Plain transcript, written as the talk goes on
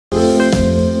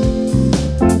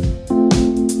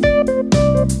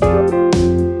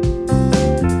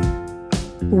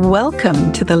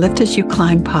Welcome to the Lift As You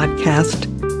Climb podcast,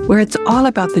 where it's all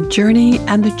about the journey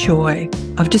and the joy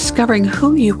of discovering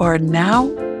who you are now,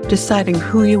 deciding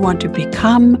who you want to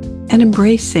become, and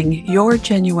embracing your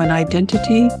genuine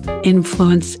identity,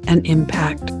 influence, and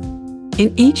impact.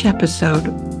 In each episode,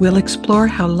 we'll explore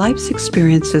how life's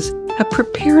experiences have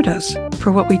prepared us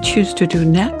for what we choose to do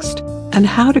next and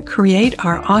how to create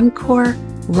our encore,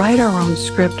 write our own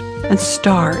script, and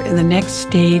star in the next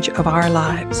stage of our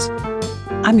lives.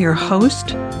 I'm your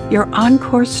host, your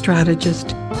encore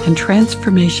strategist and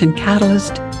transformation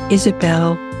catalyst,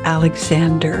 Isabel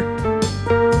Alexander.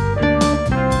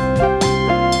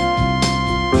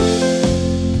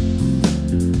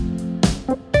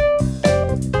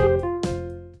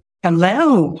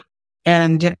 Hello,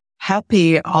 and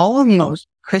happy almost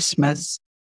Christmas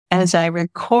as I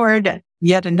record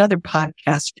yet another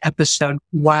podcast episode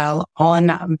while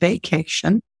on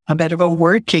vacation, a bit of a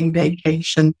working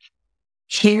vacation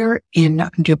here in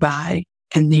Dubai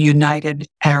in the United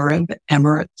Arab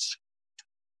Emirates.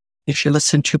 If you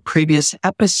listen to a previous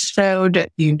episode,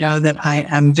 you know that I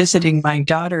am visiting my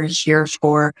daughter here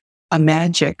for a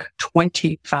magic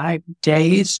 25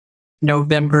 days,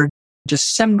 November,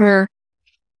 December.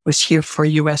 Was here for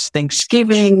U.S.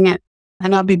 Thanksgiving,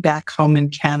 and I'll be back home in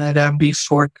Canada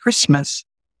before Christmas.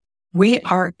 We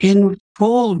are in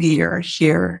full gear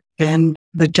here in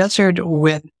the desert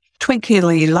with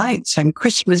twinkly lights and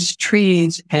Christmas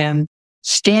trees and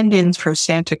stand-ins for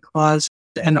Santa Claus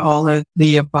and all of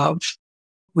the above.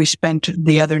 We spent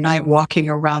the other night walking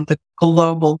around the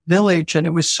global village, and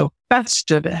it was so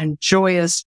festive and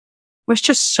joyous. It was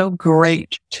just so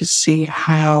great to see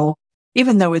how,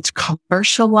 even though it's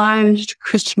commercialized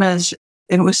Christmas,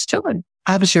 it was still an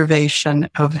observation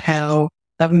of how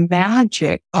the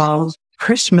magic of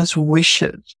Christmas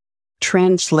wishes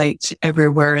translates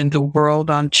everywhere in the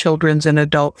world on children's and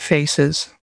adult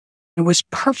faces. It was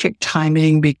perfect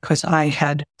timing because I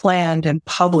had planned and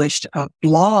published a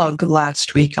blog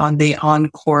last week on the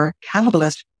Encore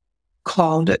Catalyst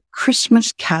called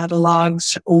Christmas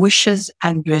Catalogs, Wishes,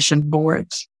 and Vision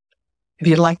Boards. If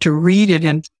you'd like to read it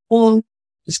in full,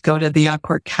 just go to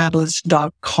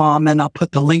theencorecatalyst.com and I'll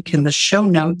put the link in the show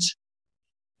notes.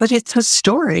 But it's a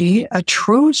story, a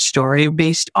true story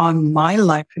based on my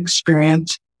life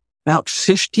experience about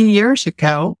 50 years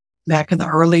ago, back in the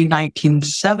early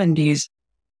 1970s.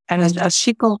 And as a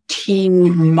single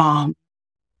teen mom,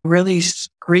 really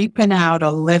scraping out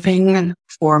a living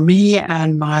for me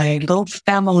and my little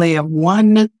family of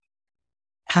one,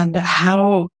 and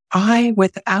how I,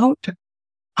 without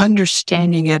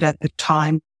understanding it at the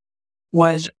time,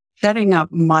 was setting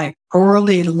up my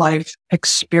early life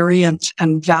experience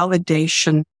and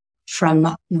validation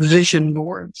from vision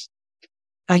boards.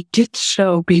 I did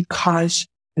so because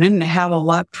I didn't have a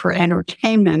lot for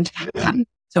entertainment.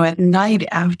 So at night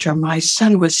after my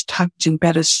son was tucked in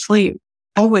bed asleep,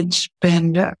 I would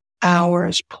spend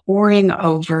hours poring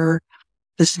over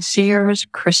the Sears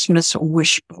Christmas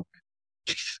Wish Book.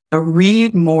 So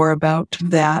read more about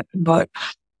that, but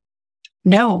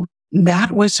no,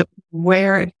 that was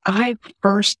where I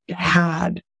first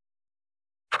had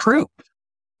proof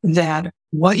that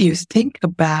what you think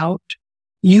about,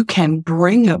 you can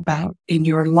bring about in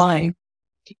your life.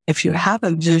 If you have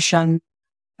a vision,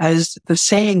 as the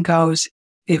saying goes,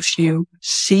 if you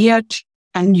see it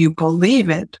and you believe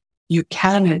it, you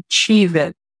can achieve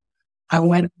it. I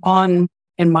went on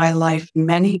in my life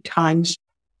many times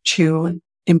to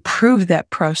improve that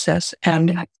process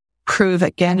and prove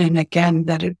again and again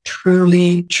that it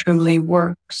truly, truly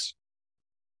works.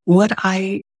 What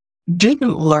I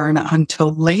didn't learn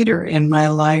until later in my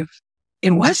life,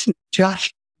 it wasn't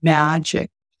just magic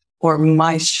or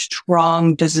my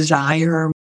strong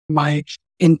desire, my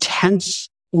intense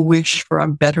wish for a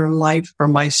better life for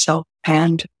myself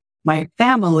and my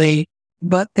family,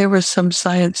 but there was some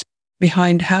science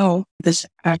behind how this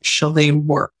actually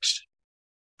works.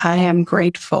 I am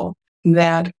grateful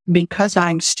that because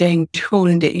I'm staying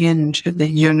tuned into the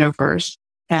universe,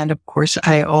 and of course,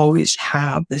 I always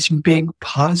have this big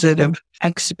positive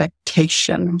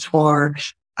expectation for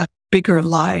a bigger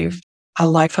life, a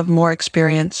life of more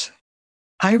experience.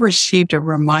 I received a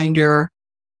reminder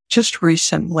just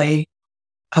recently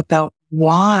about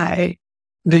why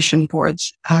vision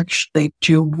boards actually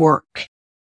do work.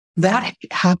 That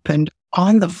happened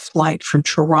on the flight from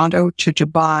Toronto to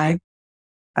Dubai.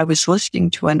 I was listening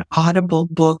to an Audible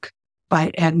book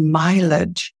by Ed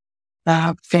Mylett,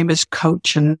 a famous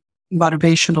coach and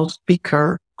motivational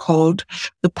speaker, called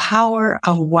The Power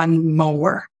of One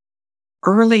More.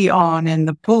 Early on in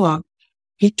the book,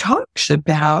 he talks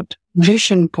about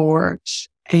vision boards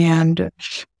and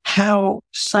how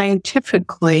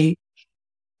scientifically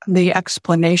the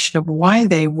explanation of why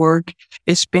they work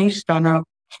is based on a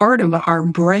part of our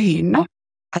brain,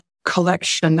 a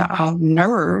collection of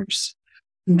nerves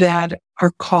that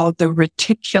are called the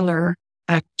reticular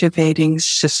activating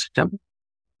system.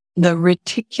 The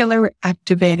reticular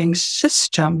activating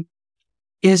system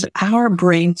is our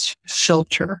brain's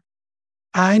filter.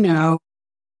 I know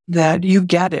that you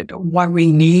get it, why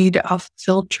we need a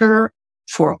filter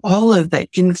for all of the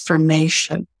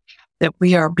information that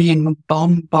we are being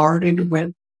bombarded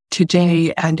with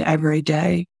today and every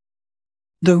day.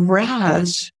 The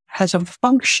RAS has a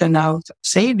function of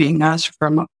saving us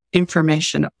from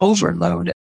information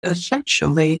overload,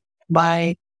 essentially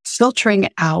by filtering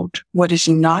out what is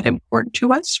not important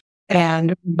to us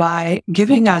and by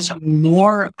giving us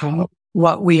more of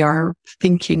what we are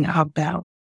thinking about.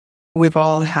 We've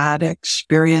all had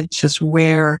experiences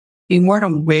where you weren't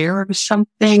aware of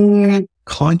something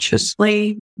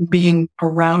consciously being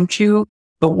around you,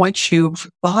 but once you've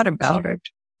thought about it,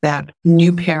 that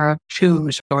new pair of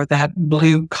shoes or that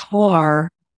blue car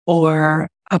or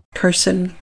a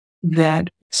person, that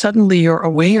suddenly you're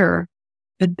aware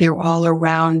that they're all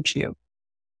around you.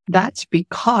 That's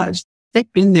because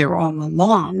they've been there all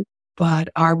along, but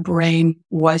our brain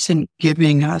wasn't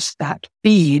giving us that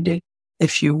feed,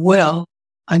 if you will,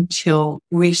 until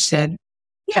we said,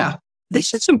 yeah,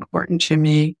 this is important to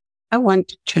me. I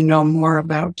want to know more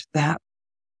about that.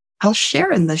 I'll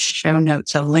share in the show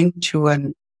notes a link to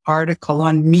an article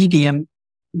on Medium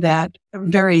that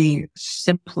very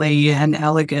simply and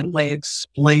elegantly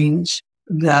explains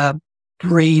the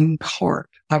brain part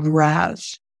of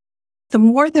RAS. The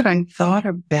more that I thought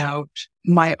about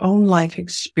my own life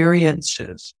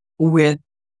experiences with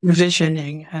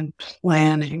visioning and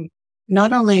planning,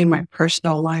 not only in my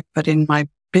personal life, but in my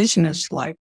business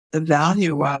life, the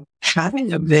value of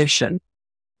having a vision,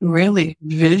 really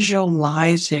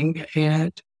visualizing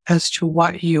it as to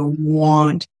what you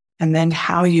want, and then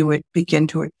how you would begin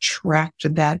to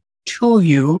attract that to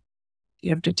you.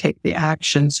 You have to take the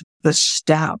actions, the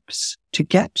steps to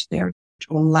get there,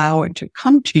 to allow it to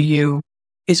come to you,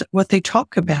 is what they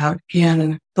talk about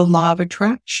in the law of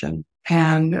attraction.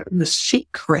 And the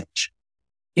secret,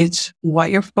 it's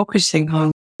what you're focusing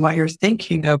on, what you're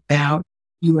thinking about,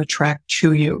 you attract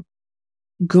to you.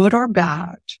 Good or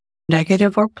bad,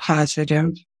 negative or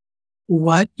positive,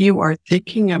 what you are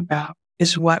thinking about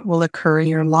is what will occur in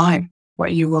your life,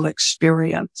 what you will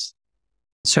experience.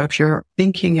 So if you're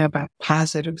thinking about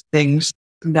positive things,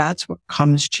 that's what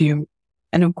comes to you.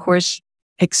 And of course,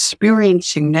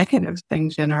 experiencing negative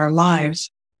things in our lives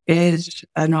is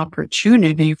an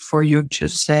opportunity for you to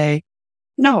say,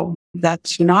 no,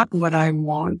 that's not what I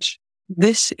want.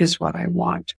 This is what I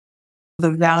want.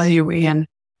 The value in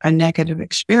a negative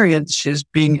experience is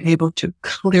being able to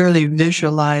clearly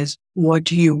visualize what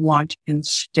do you want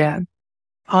instead.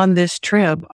 On this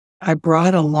trip, I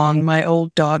brought along my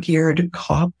old dog-eared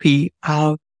copy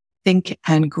of Think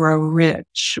and Grow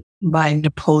Rich by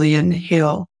Napoleon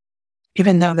Hill.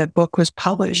 Even though that book was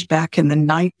published back in the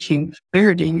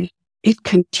 1930s, it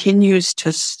continues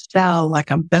to sell like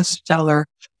a bestseller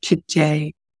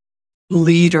today.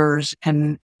 Leaders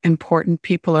and important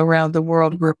people around the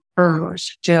world refer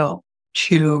still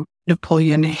to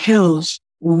Napoleon Hill's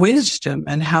wisdom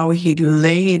and how he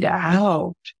laid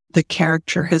out the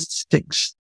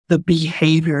characteristics, the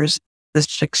behaviors, the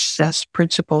success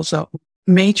principles of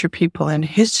major people in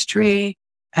history,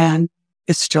 and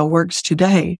it still works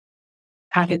today.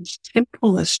 At its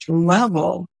simplest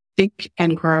level, Think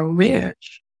and Grow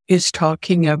Rich is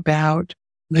talking about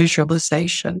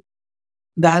visualization.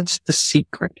 That's the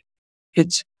secret.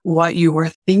 It's what you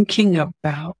are thinking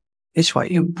about is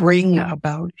what you bring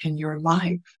about in your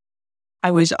life.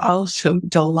 I was also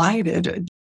delighted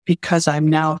because I'm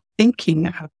now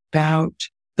thinking about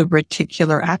the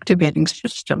reticular activating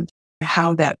system,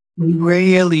 how that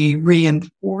really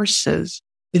reinforces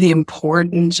the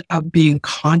importance of being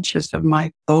conscious of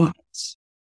my thoughts.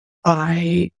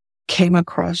 I came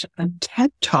across a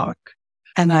TED Talk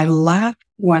and I laughed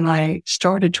when I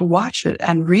started to watch it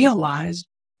and realized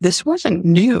this wasn't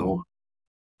new.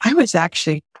 I was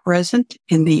actually present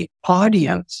in the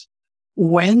audience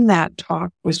when that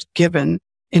talk was given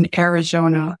in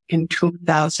Arizona in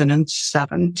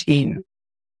 2017.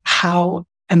 How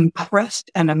impressed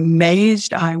and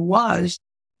amazed I was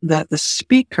that the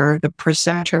speaker, the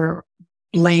presenter,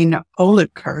 Blaine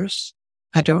Olekers,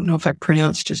 I don't know if I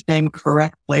pronounced his name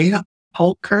correctly,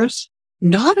 Olekers,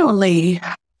 not only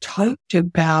talked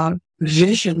about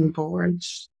vision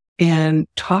boards and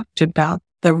talked about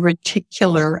the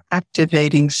reticular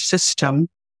activating system,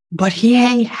 but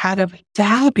he had a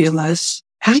fabulous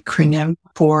acronym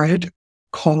for it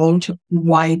called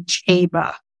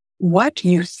YJEBA. What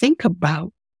you think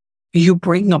about, you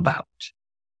bring about.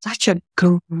 Such a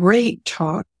great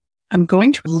talk. I'm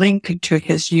going to link to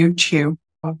his YouTube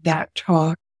of that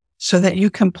talk so that you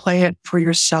can play it for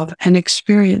yourself and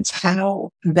experience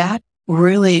how that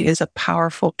really is a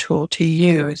powerful tool to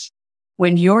use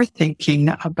when you're thinking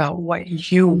about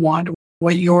what you want,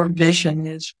 what your vision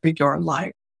is for your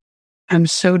life. I'm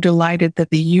so delighted that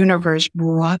the universe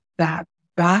brought that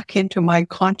back into my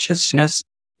consciousness,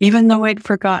 even though I'd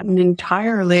forgotten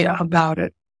entirely about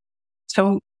it.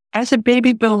 So as a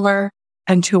baby boomer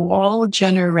and to all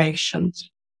generations,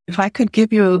 if I could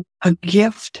give you a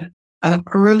gift, an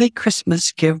early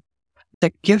Christmas gift,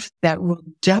 the gift that will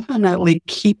definitely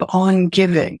keep on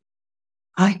giving,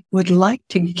 I would like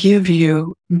to give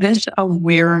you this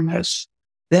awareness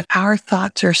that our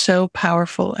thoughts are so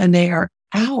powerful and they are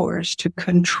ours to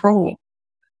control,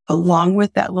 along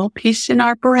with that little piece in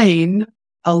our brain,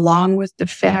 along with the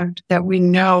fact that we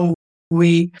know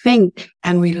we think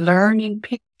and we learn in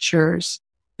pictures.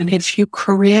 And if you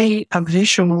create a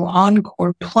visual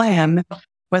encore plan,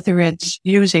 whether it's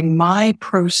using my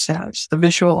process, the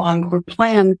visual encore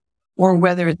plan, or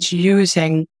whether it's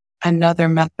using another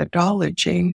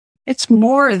methodology, it's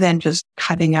more than just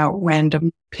cutting out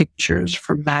random pictures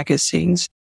from magazines,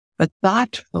 but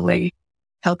thoughtfully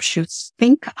helps you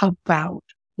think about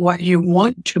what you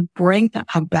want to bring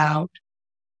about.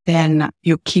 Then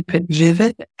you keep it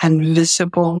vivid and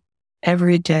visible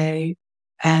every day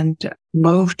and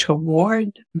move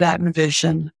toward that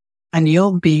vision, and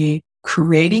you'll be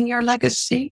creating your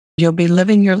legacy. You'll be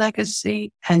living your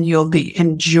legacy and you'll be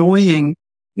enjoying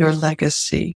your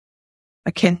legacy.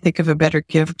 I can't think of a better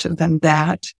gift than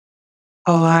that.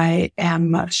 Oh, I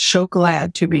am so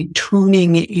glad to be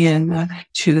tuning in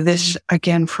to this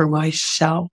again for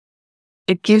myself.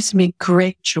 It gives me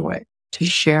great joy to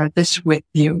share this with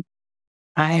you.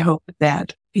 I hope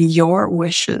that your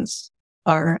wishes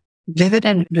are vivid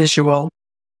and visual.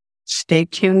 Stay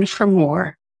tuned for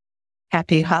more.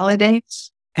 Happy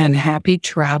holidays and happy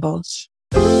travels.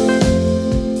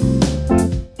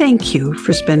 Thank you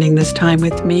for spending this time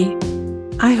with me.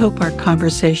 I hope our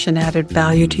conversation added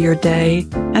value to your day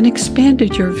and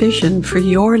expanded your vision for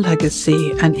your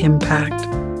legacy and impact.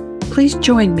 Please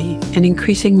join me in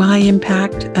increasing my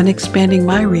impact and expanding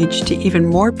my reach to even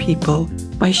more people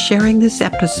by sharing this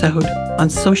episode on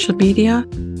social media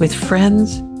with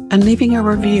friends and leaving a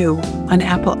review on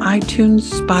Apple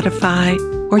iTunes, Spotify,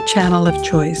 or channel of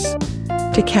choice.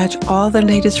 To catch all the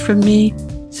latest from me,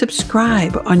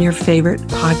 subscribe on your favorite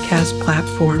podcast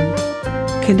platform.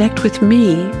 Connect with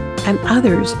me and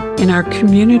others in our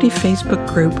community Facebook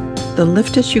group, the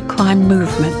Lift As You Climb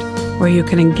Movement, where you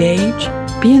can engage,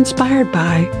 be inspired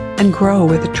by, and grow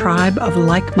with a tribe of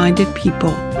like-minded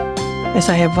people. As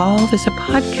I evolve as a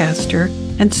podcaster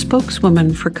and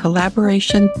spokeswoman for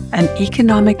collaboration and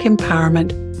economic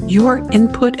empowerment, your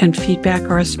input and feedback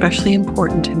are especially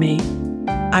important to me.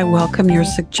 I welcome your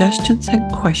suggestions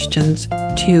and questions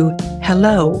to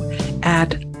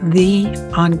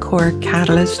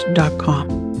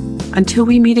hello@theencorecatalyst.com. Until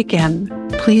we meet again,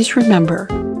 please remember,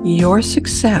 your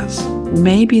success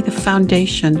may be the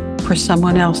foundation for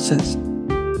someone else's.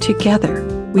 Together,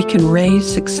 we can raise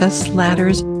success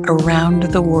ladders around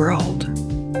the world.